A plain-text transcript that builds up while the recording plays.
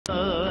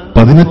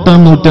18-ാം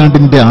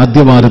നൂറ്റാണ്ടിന്റെ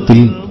ആദ്യവാരത്തിൽ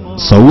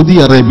സൗദി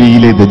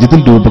അറേബ്യയിലെ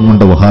നജിദിൽ രൂപം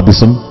കൊണ്ട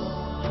വഹാബിസം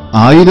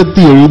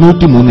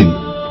 1703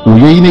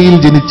 ഉയൈനയിൽ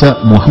ജനിച്ച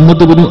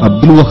മുഹമ്മദ് ബിൻ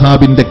അബ്ദുൽ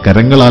വഹാബിന്റെ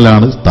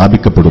കരങ്ങളാലാണ്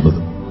സ്ഥാപിക്കപ്പെടുന്നത്.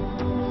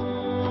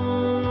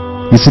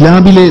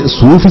 ഇസ്ലാമിലെ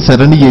സൂഫി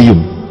സരണിയെയും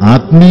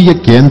ആത്മീയ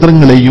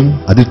കേന്ദ്രങ്ങളെയും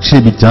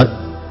അധിക്ഷേപിച്ച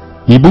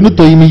ഇബ്നു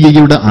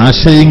തൈമിയ്യയുടെ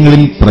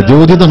ആശയങ്ങളിൽ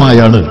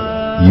പ്രചോദിതമായാണ്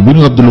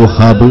ഇബ്നു അബ്ദുൽ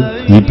വഹാബ്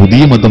ഈ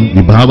പുതിയ മതം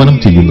വിഭാവനം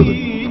ചെയ്യുന്നത്.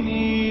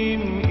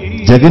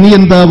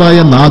 ജഗനിയന്താവായ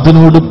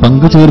നാഥനോട്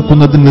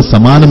പങ്കുചേർക്കുന്നതിന്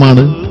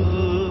സമാനമാണ്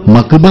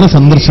മക്ബറ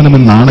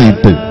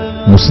സന്ദർശനമെന്നാണയിട്ട്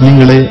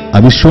മുസ്ലിങ്ങളെ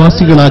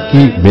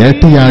അവിശ്വാസികളാക്കി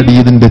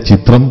വേട്ടയാടിയതിന്റെ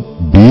ചിത്രം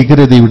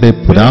ഭീകരതയുടെ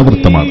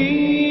പുരാവൃത്തമാണ്.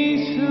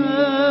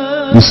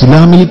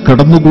 ഇസ്ലാമിൽ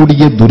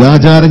കടന്നുകൂടിയ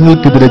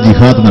ദുരാചാരങ്ങൾക്കെതിരെ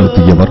ജിഹാദ്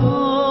നടത്തിയവർ,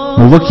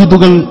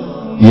 മുവഹിദുകൾ,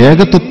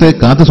 ഏകത്വത്തെ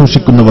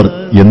കാത്തുസൂക്ഷിക്കുന്നവർ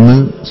എന്ന്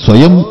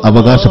സ്വയം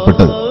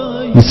അവകാശപ്പെട്ട്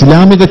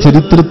ഇസ്ലാമിക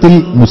ചരിത്രത്തിൽ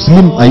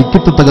മുസ്ലിം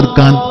ഐക്യത്തെ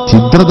തകർക്കാൻ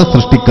ഛിദ്രത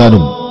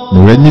സൃഷ്ടിക്കാനും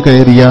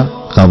നുഴഞ്ഞുകയറിയ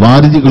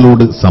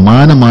ഖവാരിജികളോട്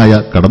സമാനമായ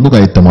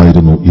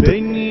കടന്നുകയറ്റമായിരുന്നു ഇത്.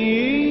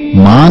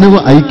 മാനവ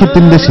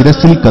ഐക്യത്തിന്റെ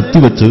ശിരസിൽ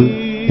കത്തിവച്ച്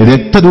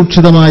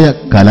രക്തരൂക്ഷിതമായ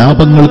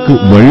കലാപങ്ങൾക്ക്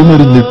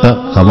വഴിമരുന്നിട്ട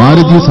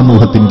ഖവാരിജി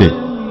സമൂഹത്തിന്റെ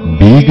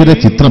ഭീകര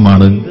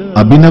ചിത്രമാണ്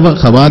അഭിനവ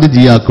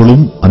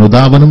ഖവാരിജിയാക്കളും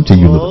അനുധാവനം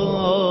ചെയ്യുന്നത്.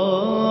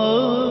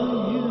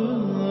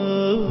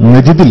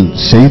 നജിദിൽ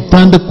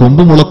ശൈത്താന്റെ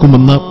കൊമ്പ്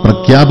മുളക്കുമെന്ന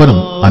പ്രഖ്യാപനം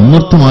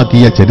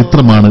അന്വർത്ഥമാക്കിയ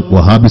ചരിത്രമാണ്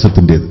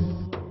വഹാബിസത്തിന്റേത്.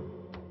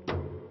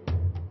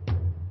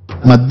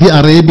 മധ്യ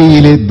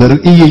അറേബ്യയിലെ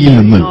ദർഇയയിൽ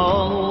നിന്ന്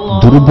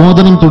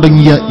ദുർബോധനം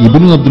തുടങ്ങിയ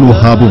ഇബ്നു അബ്ദുൽ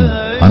വഹാബും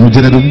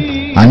അനുചരരും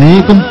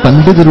അനേകം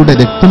പണ്ഡിതരുടെ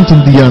രക്തം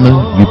ചിന്തിയാണ്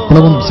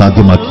വിപ്ലവം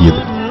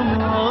സാധ്യമാക്കിയത്.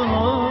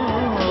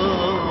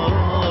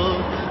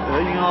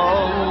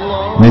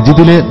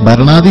 നജിദിലെ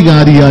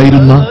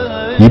ഭരണാധികാരിയായിരുന്ന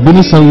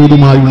ഇബ്നു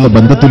സഊദുമായുള്ള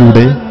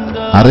ബന്ധത്തിലൂടെ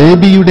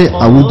അറേബ്യയുടെ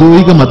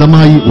ഔദ്യോഗിക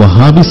മതമായി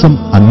വഹാബിസം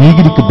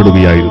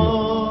അംഗീകരിക്കപ്പെടുകയായിരുന്നു.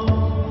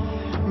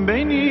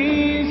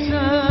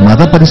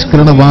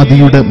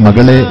 മതപരിഷ്കരണവാദിയുടെ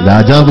മകളെ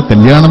രാജാവ്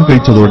കല്യാണം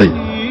കഴിച്ചതോടെ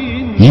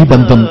ഈ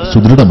ബന്ധം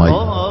സുദൃഢമായി.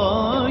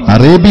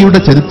 അറേബ്യയുടെ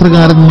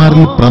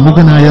ചരിത്രകാരന്മാരിൽ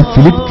പ്രമുഖനായ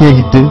ഫിലിപ്പ്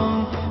കേഹിറ്റ്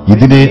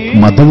ഇതിനെ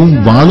മതവും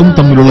വാളും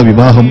തമ്മിലുള്ള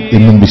വിവാഹം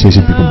എന്നും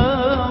വിശേഷിപ്പിക്കുന്നു.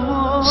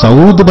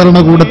 സൗദ്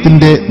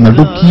ഭരണകൂടത്തിന്റെ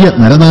നടുക്കിയ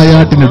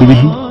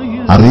നരനായാട്ടിനൊടുവിൽ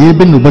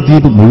അറേബ്യൻ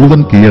ഉപദ്വീപ്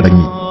മുഴുവൻ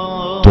കീഴടങ്ങി.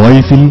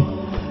 ത്വായിഫിൽ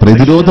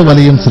പ്രതിരോധ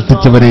വലയം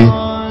സൃഷ്ടിച്ചവരെ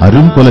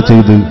അരുംകൊല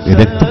ചെയ്ത്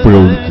രക്തപ്പുഴ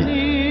ഒഴുക്കി.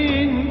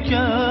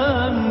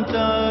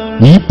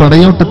 ഈ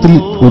പടയോട്ടത്തിൽ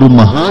ഒരു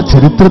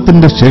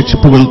മഹാചരിത്രത്തിന്റെ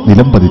ശേഷിപ്പുകൾ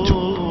നിലംപതിച്ചു.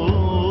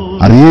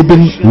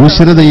 അറേബ്യൻ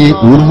ഊശ്വരതയെ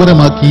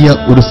ഊർവരമാക്കിയ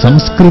ഒരു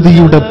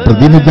സംസ്കൃതിയുടെ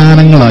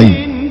പ്രതിനിധാനങ്ങളായി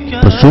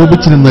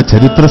പ്രക്ഷോഭിച്ചിരുന്ന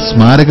ചരിത്ര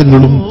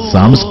സ്മാരകങ്ങളും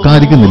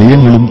സാംസ്കാരിക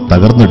നിലയങ്ങളും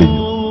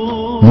തകർന്നടിഞ്ഞു.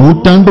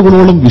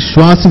 നൂറ്റാണ്ടുകളോളം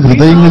വിശ്വാസി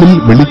ഹൃദയങ്ങളിൽ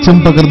വെളിച്ചം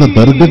പകർന്ന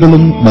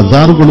ദർഗകളും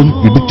മസാറുകളും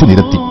ഇടിച്ചു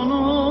നിരത്തി.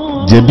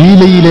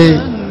 ജബീലയിലെ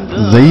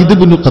സയ്യിദ്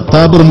ബിൻ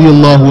ഖത്താബ്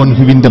റളിയല്ലാഹു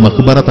അൻഹുവിന്റെ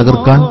മഖ്ബറ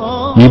തകർക്കാൻ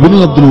ഇബ്നു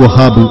അബ്ദുൽ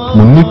വഹാബ്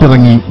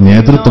മുന്നിട്ടിറങ്ങി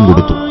നേതൃത്വം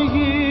കൊടുത്തു.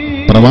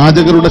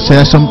 പ്രവാചകരുടെ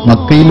ശേഷം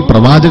മക്കയിൽ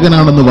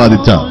പ്രവാചകനാണെന്ന്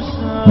വാദിച്ച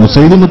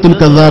മുസൈലിമത്തുൽ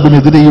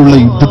കദ്ദാബിനെതിരെയുള്ള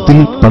യുദ്ധത്തിൽ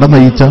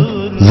പടനയിച്ച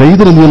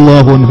സയ്യിദ്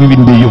റളിയല്ലാഹു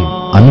അൻഹുവിന്റെയും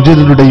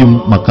അനുചരരുടെയും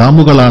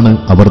മക്കാമുകളാണ്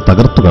അവർ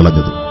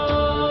തകർത്തുകളഞ്ഞത്.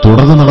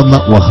 തുടർന്ന് നടന്ന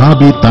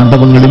വഹാബി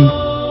താണ്ഡവങ്ങളിൽ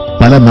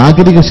പല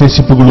നാഗരിക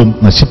ശേഷിപ്പുകളും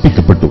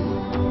നശിപ്പിക്കപ്പെട്ടു.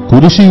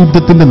 കുരിശ്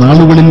യുദ്ധത്തിന്റെ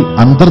നാളുകളിൽ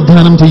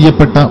അന്തർധാനം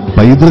ചെയ്യപ്പെട്ട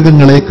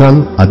പൈതൃകങ്ങളെക്കാൾ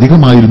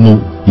അധികമായിരുന്നു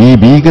ഈ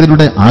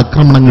ഭീകരരുടെ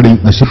ആക്രമണങ്ങളിൽ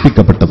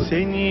നശിപ്പിക്കപ്പെട്ടത്.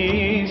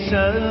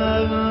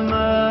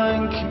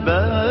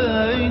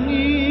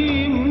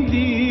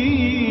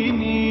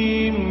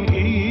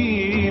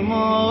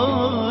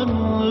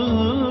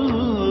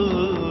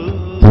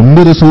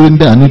 പുണ്യ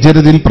റസൂലിന്റെ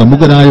അനുചരരിൽ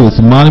പ്രമുഖനായ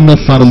ഉസ്മാൻ ഇബ്നു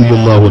അഫ്ഫാൻ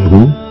റളിയല്ലാഹു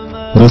അൻഹു,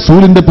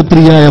 റസൂലിന്റെ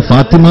പുത്രിയായ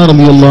ഫാത്തിമ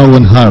റളിയല്ലാഹു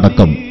അൻഹ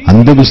അടക്കം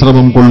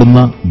അന്ത്യവിശ്രമം കൊള്ളുന്ന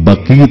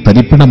ബഖീ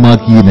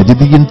തരിപ്പിണമാക്കിയ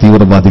നജിദിയൻ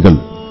തീവ്രവാദികൾ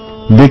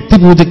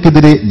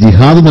വ്യക്തിപൂജയ്ക്കെതിരെ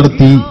ജിഹാദ്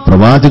നടത്തി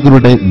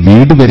പ്രവാചകരുടെ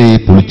വീട് വരെ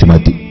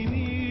പൊളിച്ചുമാറ്റി.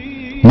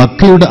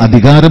 മക്കയുടെ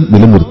അധികാരം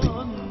നിലനിർത്തി.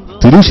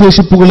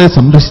 തിരുശേഷിപ്പുകളെ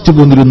സംരക്ഷിച്ചു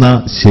പോന്നിരുന്ന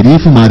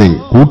ഷെരീഫുമാരെ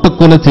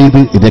കൂട്ടക്കൊല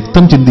ചെയ്ത്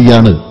രക്തം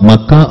ചിന്തിയാണ്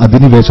മക്ക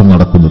അധിനിവേശം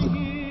നടക്കുന്നത്.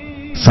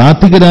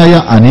 സാത്വികരായ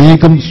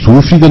അനേകം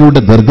സൂഫികളുടെ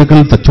ദർഗകൾ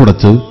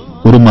തച്ചുടച്ച്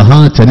ഒരു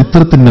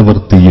മഹാചരിത്രത്തിനവർ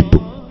തീയിട്ടു.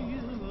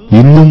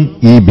 ഇന്നും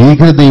ഈ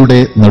ഭീകരതയുടെ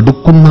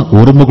നടുക്കുന്ന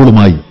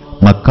ഓർമ്മകളുമായി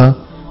മക്ക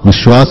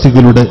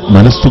വിശ്വാസികളുടെ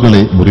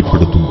മനസ്സുകളെ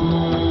മുറിപ്പെടുത്തുന്നു.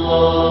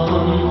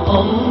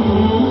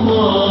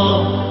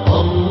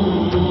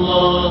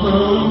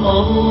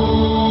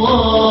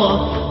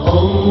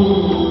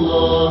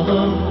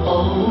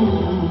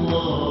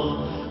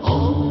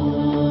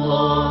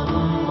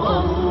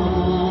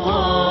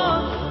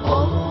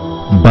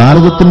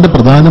 ഭാരതത്തിന്റെ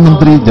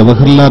പ്രധാനമന്ത്രി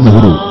ജവഹർലാൽ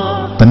നെഹ്റു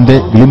തന്റെ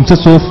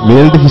ഗ്ലിംസസ് ഓഫ്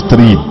വേൾഡ്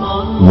ഹിസ്റ്ററിയിൽ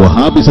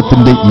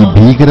വഹാബിസത്തിന്റെ ഈ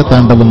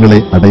ഭീകരതാണ്ഡവങ്ങളെ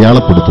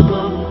അടയാളപ്പെടുത്തുന്നു.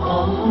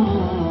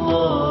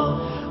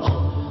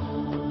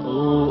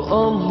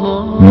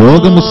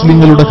 ലോക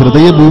മുസ്ലിങ്ങളുടെ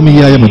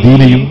ഹൃദയഭൂമിയായ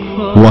മദീനയും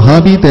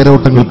വഹാബി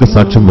തേരോട്ടങ്ങൾക്ക്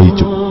സാക്ഷ്യം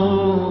വഹിച്ചു.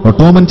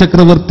 ഒട്ടോമൻ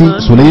ചക്രവർത്തി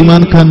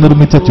സുലൈമാൻ ഖാൻ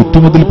നിർമ്മിച്ച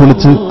ചുറ്റുമതിൽ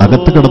പൊളിച്ച്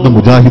അകത്ത് കടന്ന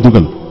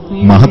മുജാഹിദുകൾ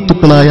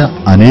മഹത്തുക്കളായ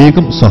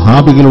അനേകം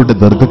സ്വഹാബികളുടെ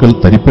ദർഗകൾ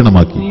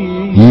തരിപ്പിണമാക്കി.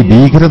 ഈ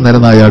ഭീകര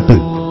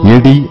നരനായാട്ട്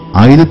AD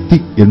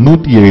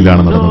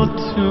 1807 നടന്നത്.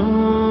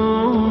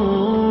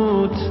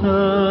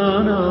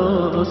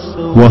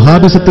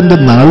 വഹാബിസത്തിന്റെ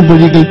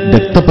നാൾവഴികൾ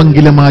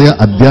രക്തപങ്കിലമായ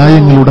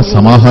അധ്യായങ്ങളുടെ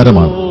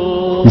സമാഹാരമാണ്.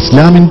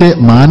 ഇസ്ലാമിന്റെ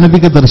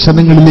മാനവിക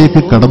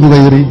ദർശനങ്ങളിലേക്ക്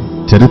കടന്നുകയറി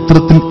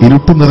ചരിത്രത്തിൽ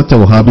ഇരുട്ടു നിറച്ച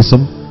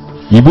വഹാബിസം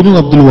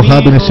ഇബ്നു അബ്ദുൽ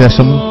വഹാബിന്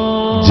ശേഷം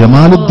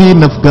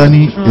ജമാലുദ്ദീൻ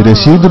അഫ്ഗാനി,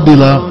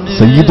 റഷീദുദ്ദീല,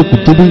 സയ്യിദ്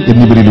കുത്തുബ്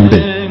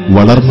എന്നിവരിലൂടെ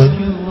വളർന്ന്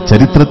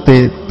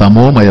ചരിത്രത്തെ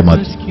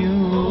തമോമയമാക്കി.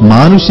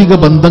 മാനുഷിക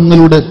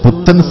ബന്ധങ്ങളുടെ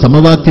പുത്തൻ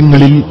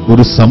സമവാക്യങ്ങളിൽ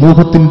ഒരു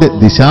സമൂഹത്തിന്റെ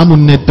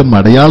ദിശാമുന്നേറ്റം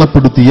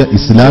അടയാളപ്പെടുത്തിയ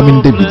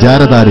ഇസ്ലാമിന്റെ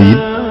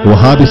വിചാരധാരയിൽ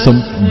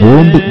വഹാബിസം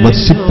ബോംബ്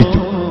വർഷിപ്പിച്ചു.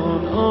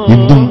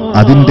 ഇന്നും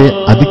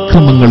അതിന്റെ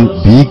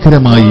അതിക്രമങ്ങൾ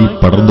ഭീകരമായി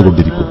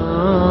പടർന്നുകൊണ്ടിരിക്കുന്നു.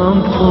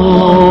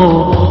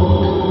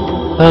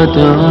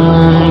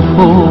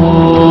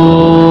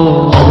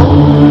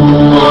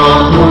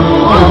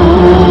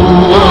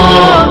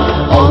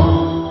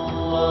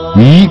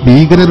 ഈ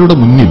ഭീകരരുടെ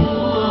മുന്നിൽ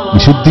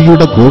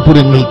വിശുദ്ധിയുടെ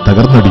ഗോപുരങ്ങൾ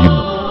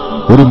തകർന്നടിയുന്നു.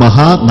 ഒരു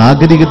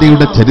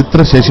മഹാനാഗരികതയുടെ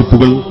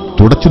ചരിത്രശേഷിപ്പുകൾ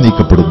തുടച്ചു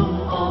നീക്കപ്പെടുന്നു.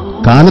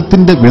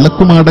 കാലത്തിന്റെ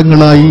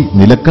വിളക്കുമാടങ്ങളായി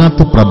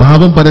നിലക്കാത്ത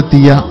പ്രഭാവം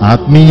പരത്തിയ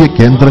ആത്മീയ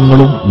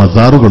കേന്ദ്രങ്ങളും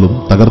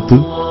മസാറുകളും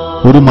തകർത്ത്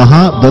ഒരു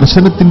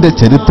മഹാദർശനത്തിന്റെ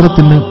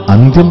ചരിത്രത്തിന്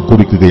അന്ത്യം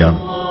കുറിക്കുകയാണ്.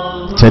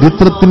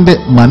 ചരിത്രത്തിന്റെ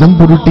മനം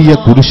പുരുട്ടിയ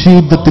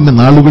കുരിശുയുദ്ധത്തിന്റെ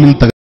നാളുകളിൽ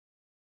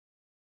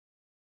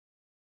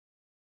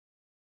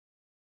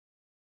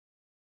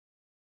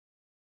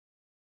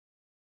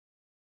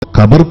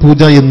ഖബർ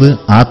പൂജ എന്ന്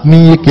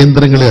ആത്മീയ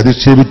കേന്ദ്രങ്ങളെ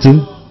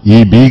അധിക്ഷേപിച്ച്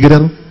ഈ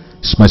ഭീകരർ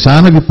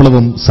ശ്മശാന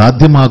വിപ്ലവം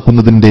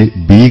സാധ്യമാക്കുന്നതിന്റെ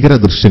ഭീകര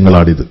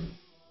ദൃശ്യങ്ങളാണിത്.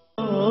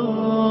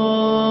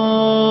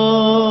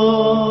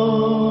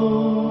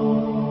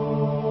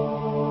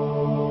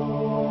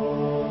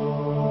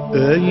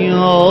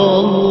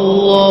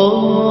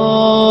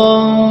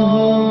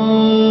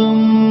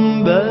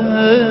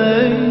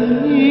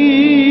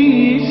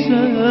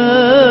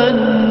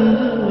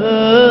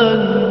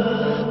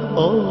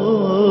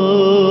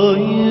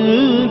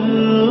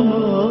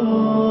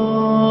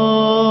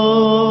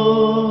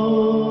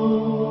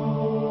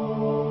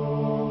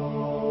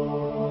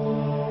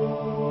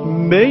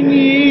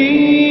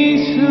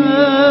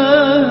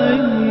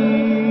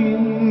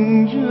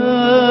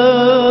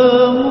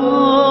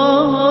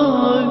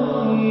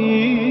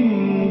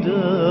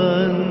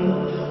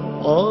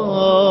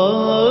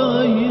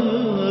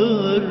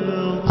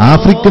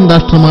 ആഫ്രിക്കൻ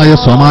രാഷ്ട്രമായ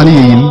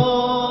സൊമാലിയയിൽ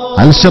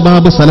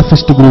അൽ-ഷബാബ്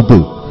സലഫിസ്റ്റ്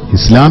ഗ്രൂപ്പ്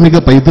ഇസ്ലാമിക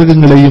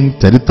പൈതൃകങ്ങളെയും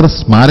ചരിത്ര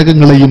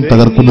സ്മാരകങ്ങളെയും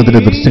തകർക്കുന്നതിന്റെ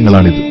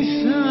ദൃശ്യങ്ങളാണിത്.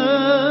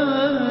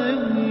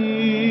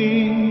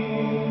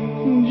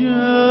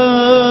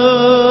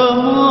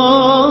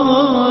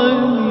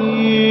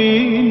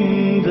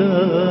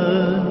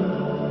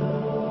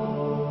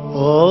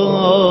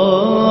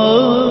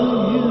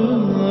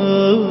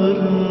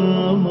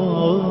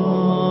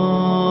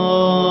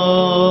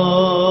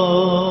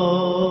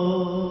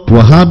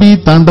 വഹാബി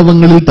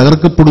താണ്ഡവങ്ങളിൽ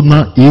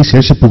തകർക്കപ്പെടുന്ന ഈ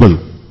ശേഷിപ്പുകൾ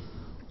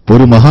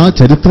ഒരു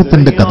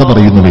മഹാചരിത്രത്തിന്റെ കഥ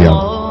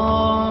പറയുന്നവയാണ്.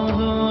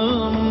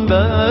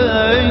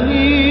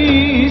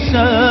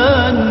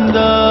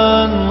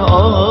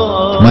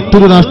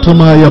 മറ്റൊരു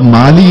രാഷ്ട്രമായ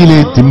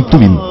മാലിയിലെ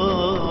തിംതുവിൽ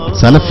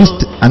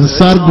സലഫിസ്റ്റ്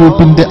അൻസാർ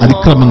ഗ്രൂപ്പിന്റെ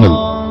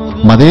അതിക്രമങ്ങൾ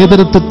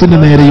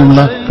മതേതരത്വത്തിന്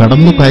നേരെയുള്ള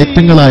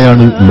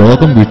കടന്നുകയറ്റങ്ങളായാണ്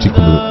ലോകം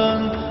വീക്ഷിക്കുന്നത്.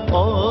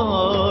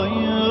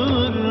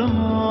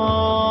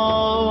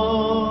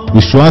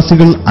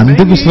 വിശ്വാസികൾ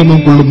അന്ത്യവിശ്രമം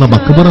കൊള്ളുന്ന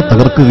മഖ്ബറ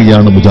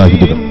തകർക്കുകയാണ്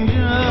മുജാഹിദുകൾ.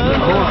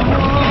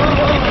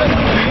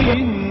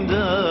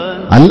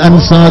 അൽ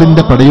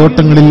അൻസാറിന്റെ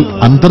പടയോട്ടങ്ങളിൽ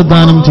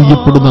അന്തർദാനം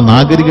ചെയ്യപ്പെടുന്ന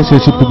നാഗരിക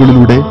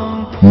ശേഷിപ്പുകളിലൂടെ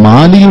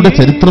മാലിയുടെ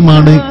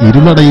ചരിത്രമാണ്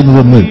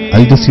ഇരുളടയുന്നതെന്ന്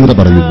അൽ ജസീറ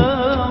പറയുന്നു.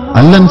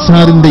 അൽ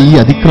അൻസാറിന്റെ ഈ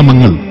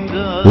അതിക്രമങ്ങൾ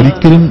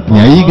ഒരിക്കലും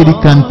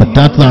ന്യായീകരിക്കാൻ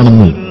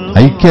പറ്റാത്തതാണെന്ന്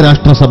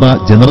ഐക്യരാഷ്ട്രസഭ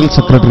ജനറൽ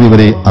സെക്രട്ടറി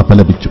വരെ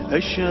അപലപിച്ചു.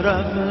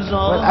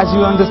 Well, as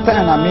you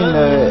understand,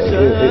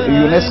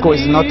 UNESCO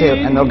is not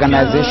an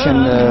organization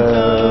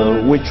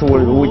which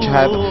will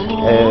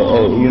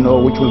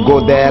go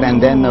there and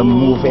then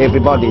move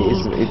everybody.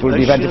 It will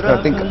be very difficult.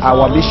 I think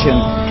our mission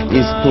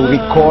is to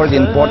record the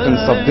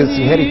importance of this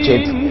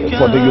heritage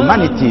for the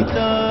humanity.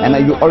 And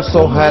you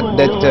also heard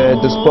that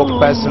the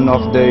spokesperson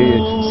of the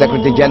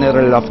Secretary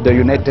General of the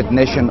United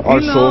Nations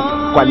also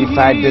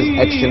qualified this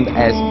action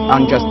as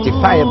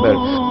unjustifiable.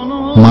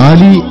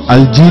 Mali,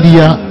 Algeria,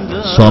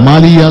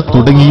 Somalia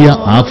തുടങ്ങിയ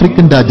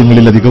African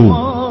രാജ്യങ്ങളിലധികവും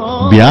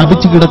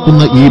വ്യാപിച്ചു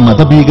കിടക്കുന്ന ഈ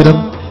മതഭീകരർ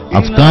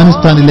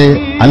അഫ്ഗാനിസ്ഥാനിലെ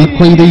അൽ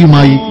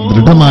ഖ്വയ്ദയുമായി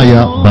ദൃഢമായ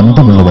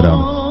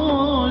ബന്ധമുള്ളവരാണ്.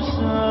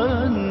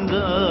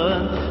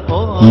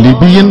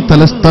 Libyan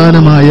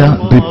തലസ്ഥാനമായ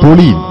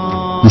ട്രിപ്പോളിയിൽ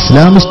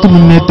Islamist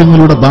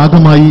മുന്നേറ്റങ്ങളുടെ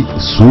ഭാഗമായി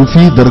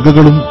സൂഫി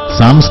ദർഗകളും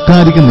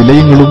സാംസ്കാരിക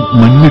നിലയങ്ങളും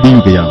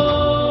മണ്ണിടിയുകയാണ്.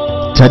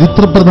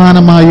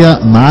 ചരിത്രപ്രധാനമായ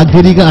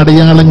നാഗരിക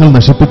അടയാളങ്ങൾ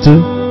നശിപ്പിച്ച്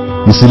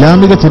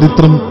ഇസ്ലാമിക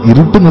ചരിത്രം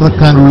ഇരുട്ടു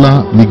നിറക്കാനുള്ള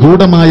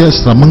നിഗൂഢമായ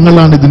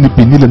ശ്രമങ്ങളാണിതിന്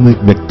പിന്നിലെന്ന്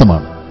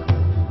വ്യക്തമാണ്.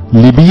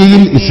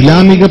 ലിബിയയിൽ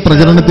ഇസ്ലാമിക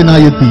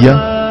പ്രചരണത്തിനായെത്തിയ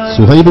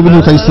സുഹൈബ് ഇബ്നു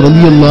ഖൈസ്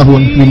റളിയല്ലാഹു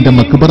അൻഹുവിന്റെ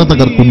മഖ്ബറ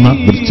തകർക്കുന്ന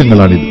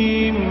ദൃശ്യങ്ങളാണിത്.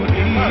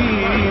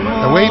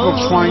 A wave of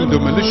shrine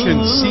demolition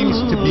seems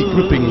to be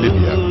gripping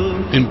Libya.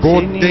 In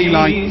broad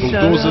daylight,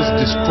 bulldozers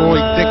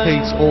destroyed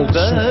decades-old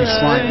Sufi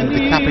shrine in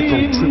the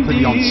capital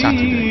Tripoli on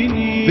Saturday.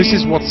 This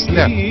is what's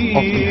left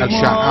of the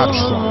Al-Sha'ar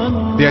shrine.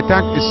 The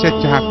attack is said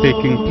to have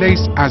taken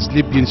place as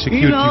Libyan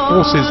security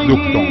forces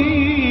looked on.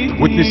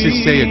 Witnesses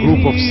say a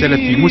group of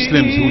Salafi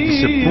Muslims who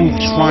disapproved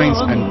shrines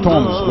and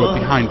tombs were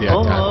behind the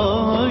attack.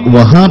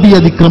 Wahhabi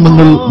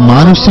അതിക്രമങ്ങൾ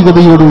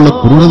മാനുഷികതയോടുള്ള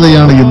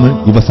ക്രൂരതയാണ് എന്ന്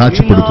ഇവ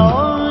സാക്ഷ്യപ്പെടുത്തുന്നു.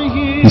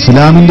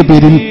 ഇസ്ലാമിന്റെ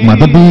പേരിൽ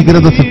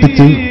മതഭീകരത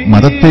സൃഷ്ടിച്ച്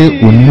മതത്തെ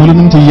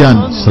ഉന്മൂലനം ചെയ്യാൻ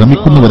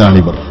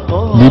ശ്രമിക്കുന്നവരാണിവർ.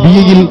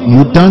 ലിബിയയിൽ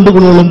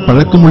നൂറ്റാണ്ടുകളോളം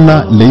പഴക്കമുള്ള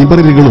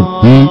ലൈബ്രറികളും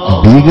ഈ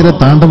ഭീകര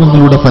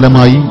താണ്ഡവങ്ങളുടെ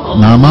ഫലമായി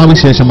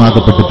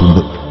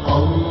നാമാവിശേഷമാകപ്പെട്ടിട്ടുണ്ട്.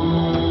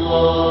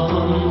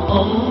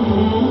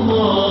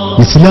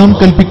 ഇസ്ലാം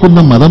കൽപ്പിക്കുന്ന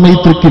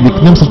മതമൈത്രിക്ക്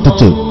വിഘ്നം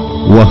സൃഷ്ടിച്ച്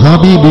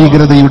വഹാബി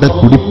ഭീകരതയുടെ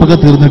കുടിപ്പക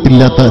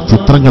തീർന്നിട്ടില്ലാത്ത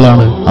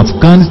ചിത്രങ്ങളാണ്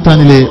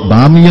അഫ്ഗാനിസ്ഥാനിലെ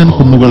ബാമിയാൻ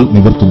കുന്നുകൾ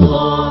നിവർത്തുന്നത്.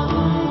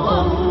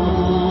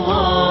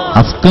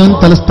 അഫ്ഗാൻ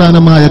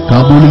തലസ്ഥാനമായ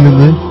കാബൂളിൽ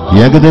നിന്ന്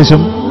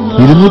ഏകദേശം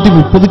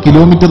 230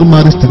 കിലോമീറ്റർ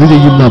മാറി സ്ഥിതി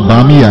ചെയ്യുന്ന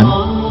ബാമിയാൻ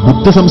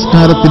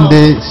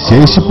ബുദ്ധസംസ്കാരത്തിന്റെ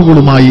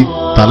ശേഷിപ്പുകളുമായി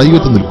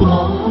തലയുയർത്തി നിൽക്കുന്നു.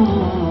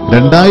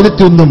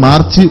 2001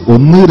 മാർച്ച്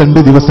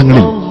 1-2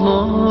 ദിവസങ്ങളിൽ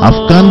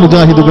അഫ്ഗാൻ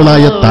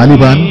മുജാഹിദുകളായ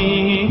താലിബാൻ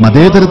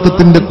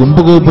മതേതരത്വത്തിന്റെ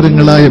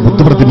കുംഭഗോപുരങ്ങളായ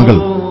ബുദ്ധപ്രതിമകൾ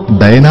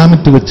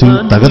ഡൈനാമിറ്റ് വെച്ച്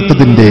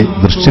തകർത്തതിന്റെ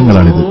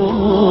ദൃശ്യങ്ങളാണിത്.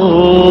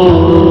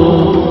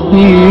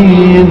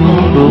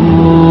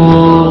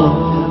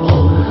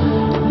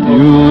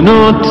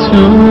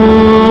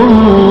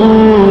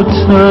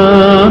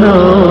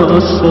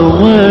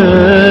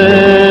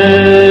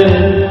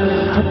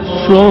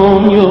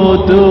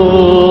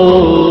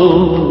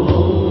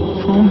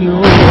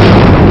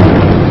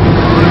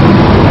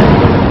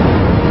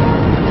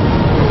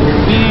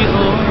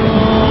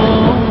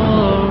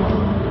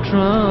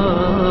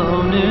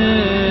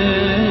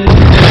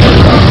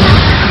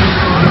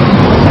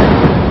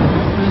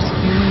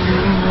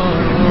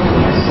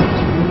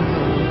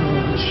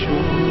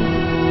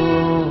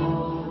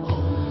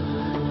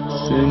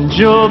 Send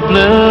your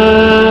blessings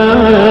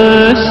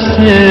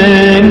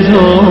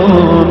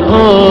on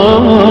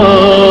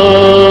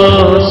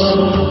us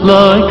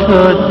like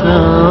a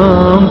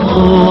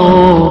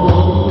downpour,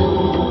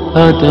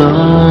 a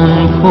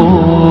downpour.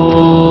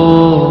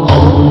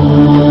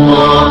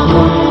 Allah,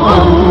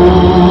 Allah,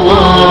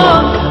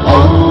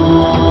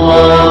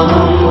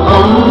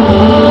 Allah,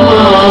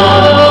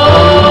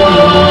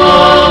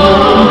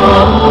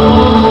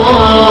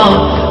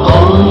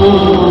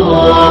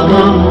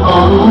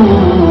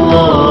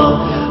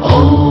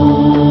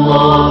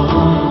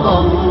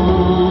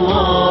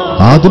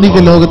 ആധുനിക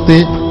ലോകത്തെ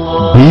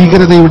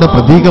ഭീകരതയുടെ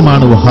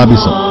പ്രതീകമാണ്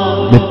വഹാബിസം.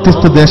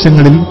 വ്യത്യസ്ത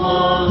ദേശങ്ങളിൽ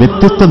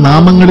വ്യത്യസ്ത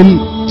നാമങ്ങളിൽ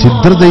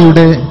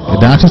ഛിദ്രതയുടെ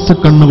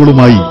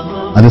രാക്ഷസക്കണ്ണുകളുമായി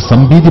അത്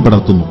സംഭീതി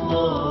പടർത്തുന്നു.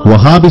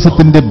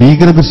 വഹാബിസത്തിന്റെ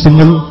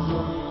ഭീകരദൃശ്യങ്ങൾ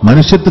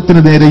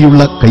മനുഷ്യത്വത്തിന്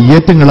നേരെയുള്ള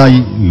കയ്യേറ്റങ്ങളായി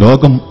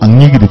ലോകം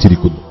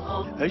അംഗീകരിച്ചിരിക്കുന്നു.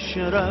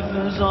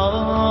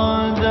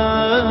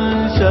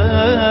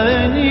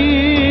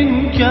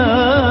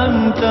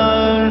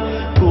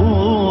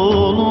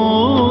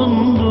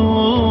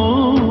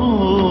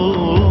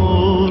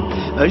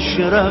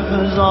 أشرف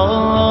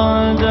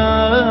زادا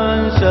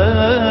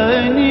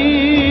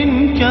senin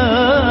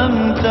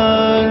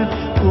kemter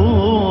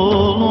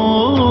kulundur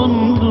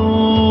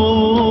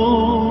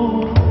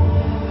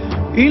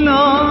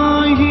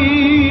İlahi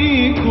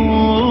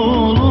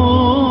kulunu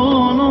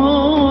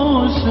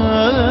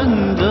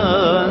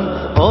senden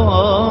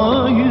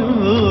ayırma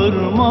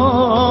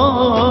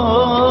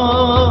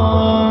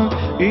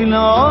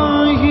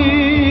İlahi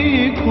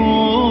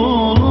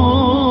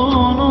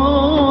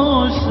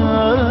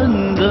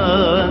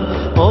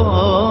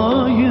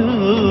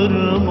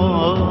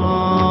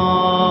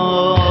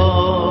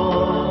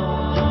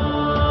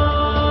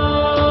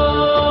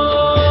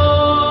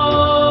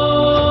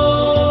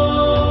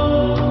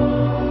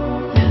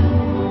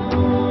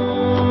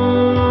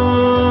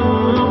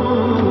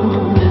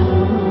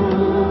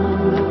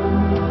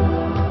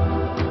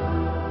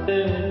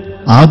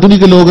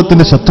ആധുനിക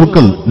ലോകത്തിന്റെ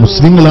ശത്രുക്കൾ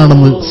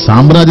മുസ്ലിങ്ങളാണെന്ന്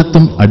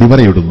സാമ്രാജ്യത്വം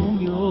അടിവരയിടുന്നു.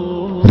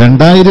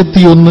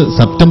 2001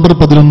 സെപ്റ്റംബർ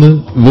 11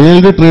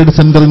 വേൾഡ് ട്രേഡ്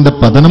സെന്ററിന്റെ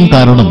പതനം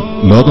കാരണം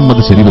ലോകം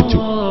അത് ശരിവച്ചു.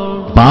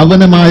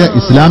 പാവനമായ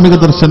ഇസ്ലാമിക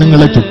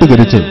ദർശനങ്ങളെ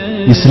ചുട്ടുകരിച്ച്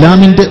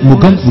ഇസ്ലാമിന്റെ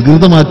മുഖം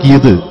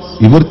വികൃതമാക്കിയത്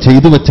ഇവർ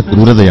ചെയ്തുവച്ച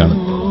ക്രൂരതയാണ്.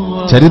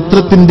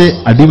 ചരിത്രത്തിന്റെ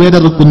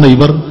അടിവേരറുക്കുന്ന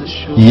ഇവർ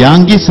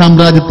യാങ്കി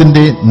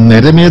സാമ്രാജ്യത്തിന്റെ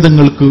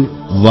നരമേധങ്ങൾക്ക്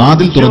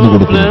വാതിൽ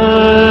തുറന്നുകൊടുക്കുന്നു.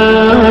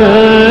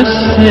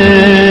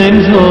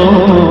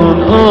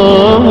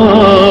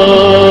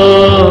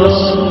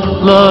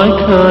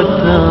 Like a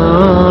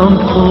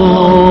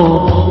downpour,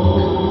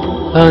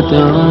 a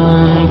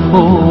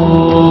downpour.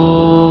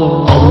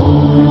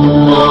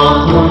 Allah,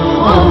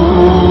 Allah,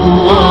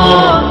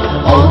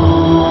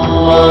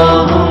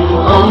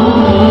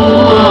 Allah,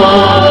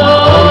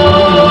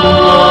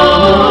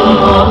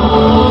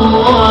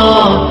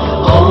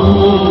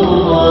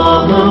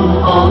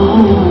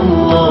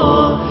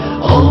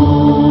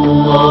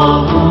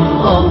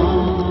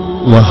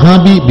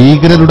 Wahhabi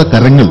ഭീകരരുടെ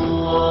കരങ്ങൾ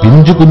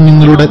പിഞ്ചു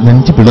കുഞ്ഞുങ്ങളുടെ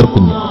നെഞ്ചു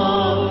പിളർക്കുന്നു.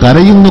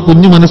 കരയുന്ന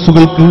കുഞ്ഞു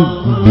മനസ്സുകൾക്ക്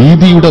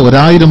ഭീതിയുടെ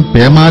 1000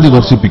 പേമാരി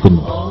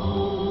വർഷിപ്പിക്കുന്നു.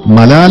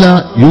 മലാല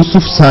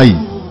യൂസുഫ് സായി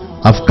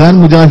അഫ്ഗാൻ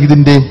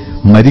മുജാഹിദിന്റെ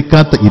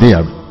മരിക്കാത്ത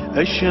ഇരയാണ്.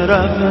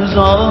 أشرف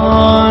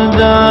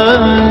زاده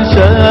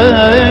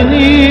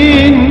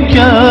senin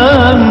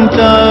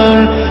kemter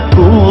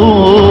kulundur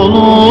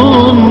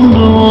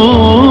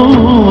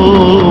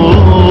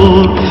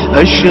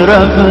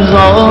Eşref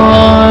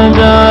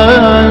zade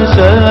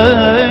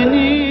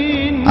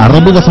senin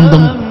Arab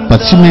വസന്തം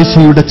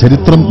പശ്ചിമേഷ്യയുടെ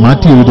ചരിത്രം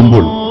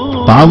മാറ്റിയെഴുതുമ്പോൾ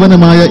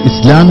പാവനമായ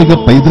ഇസ്ലാമിക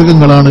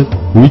പൈതൃകങ്ങളാണ്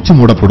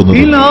ഒഴിച്ചുമൂടപ്പെടുന്നത്.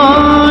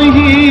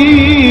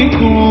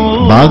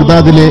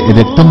 ബാഗ്ദാദിലെ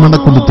രക്തം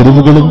മണക്കുന്ന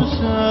തെരുവുകളും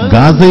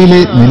ഗാസയിലെ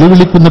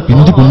നിലവിളിക്കുന്ന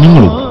പിഞ്ചു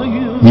കുഞ്ഞുങ്ങളും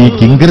ഈ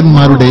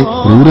കിങ്കരന്മാരുടെ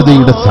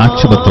ക്രൂരതയുടെ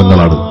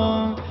സാക്ഷ്യപത്രങ്ങളാണ്.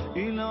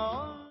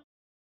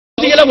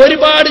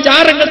 ഒരുപാട്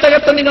ജാറങ്ങൾ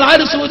തകർത്ത നിങ്ങൾ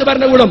ആര് സൗദി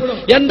ഭരണകൂടം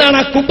എന്താണ്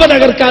ആ കുബ്ബ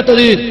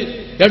തകർക്കാത്തത്?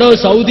 എടോ,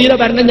 സൗദിയിലെ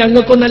ഭരണം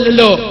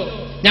ഞങ്ങൾക്കൊന്നല്ലല്ലോ.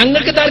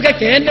 ഞങ്ങൾക്ക് താർക്കാൻ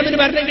കേന്ദ്രമിന്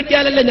ഭരണം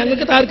കിട്ടിയാലല്ലേ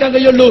ഞങ്ങൾക്ക് താർക്കാൻ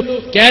കഴിയുള്ളൂ.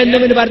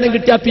 കേന്ദ്രമിന് ഭരണം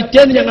കിട്ടിയാൽ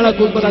പിറ്റേന്ന് ഞങ്ങൾ ആ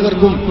കുബ്ബ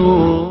തകർക്കും.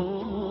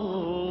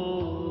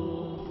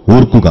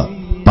 ഓർക്കുക,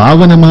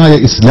 പാവനമായ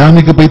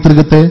ഇസ്ലാമിക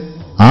പൈതൃകത്തെ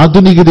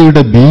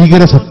ആധുനികതയുടെ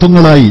ഭീകര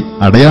സത്വങ്ങളായി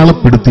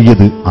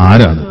അടയാളപ്പെടുത്തിയത്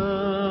ആരാണ്?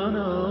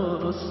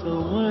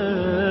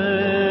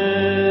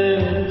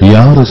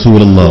 യാ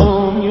റസൂലല്ലാഹ്,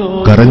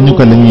 കരഞ്ഞു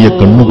കലങ്ങിയ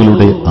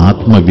കണ്ണുകളുടെ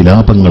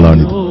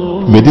ആത്മവിലാപങ്ങളാണിത്.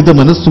 വ്യതിത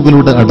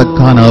മനസ്സുകളുടെ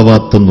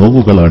അടക്കാനാവാത്ത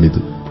നോവുകളാണിത്.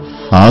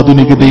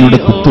 ആധുനികതയുടെ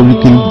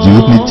കുത്തൊഴുക്കിൽ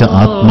ജീർണിച്ച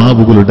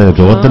ആത്മാവുകളുടെ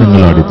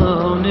രോദനങ്ങളാണിത്.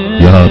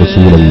 യാ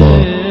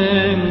റസൂലല്ലാഹ്,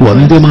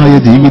 വന്ധ്യമായ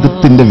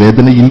ജീവിതത്തിന്റെ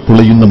വേദനയിൽ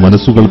കുളയുന്ന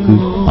മനസ്സുകൾക്ക്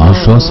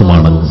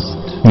ആശ്വാസമാണെന്ന്,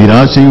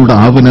 നിരാശയുടെ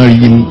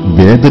ആവനാഴിയിൽ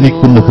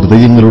വേദനിക്കുന്ന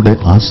ഹൃദയങ്ങളുടെ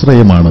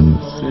ആശ്രയമാണെന്ന്.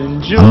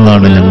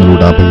 അങ്ങാണ്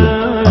ഞങ്ങളുടെ അഭയം,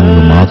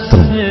 അങ്ങ്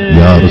മാത്രം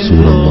യാ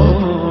റസൂലല്ലാഹ്.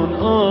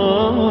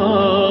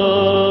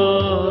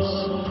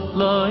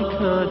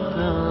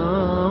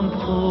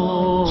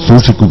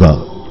 സൂക്ഷിക്കുക,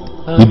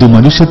 ഇത്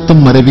മനുഷ്യത്വം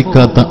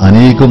മരവിക്കാത്ത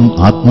അനേകം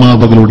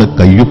ആത്മാവകളുടെ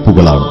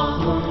കയ്യൊപ്പുകളാണ്.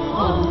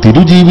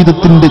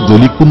 തിരുജീവിതത്തിന്റെ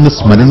ജ്വലിക്കുന്ന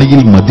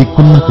സ്മരണയിൽ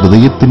മതിക്കുന്ന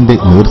ഹൃദയത്തിന്റെ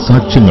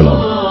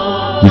നേർസാക്ഷ്യങ്ങളാണ്.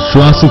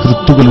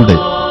 വിശ്വാസഹൃത്തുക്കളുടെ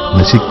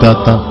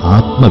നശിക്കാത്ത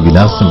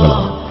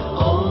ആത്മവിലാസങ്ങളാണ്.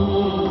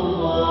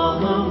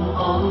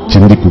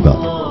 ചിന്തിക്കുക,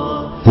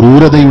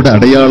 ക്രൂരതയുടെ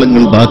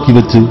അടയാളങ്ങൾ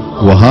ബാക്കിവെച്ച്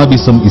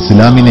വഹാബിസം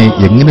ഇസ്ലാമിനെ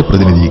എങ്ങനെ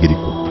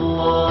പ്രതിനിധീകരിക്കും?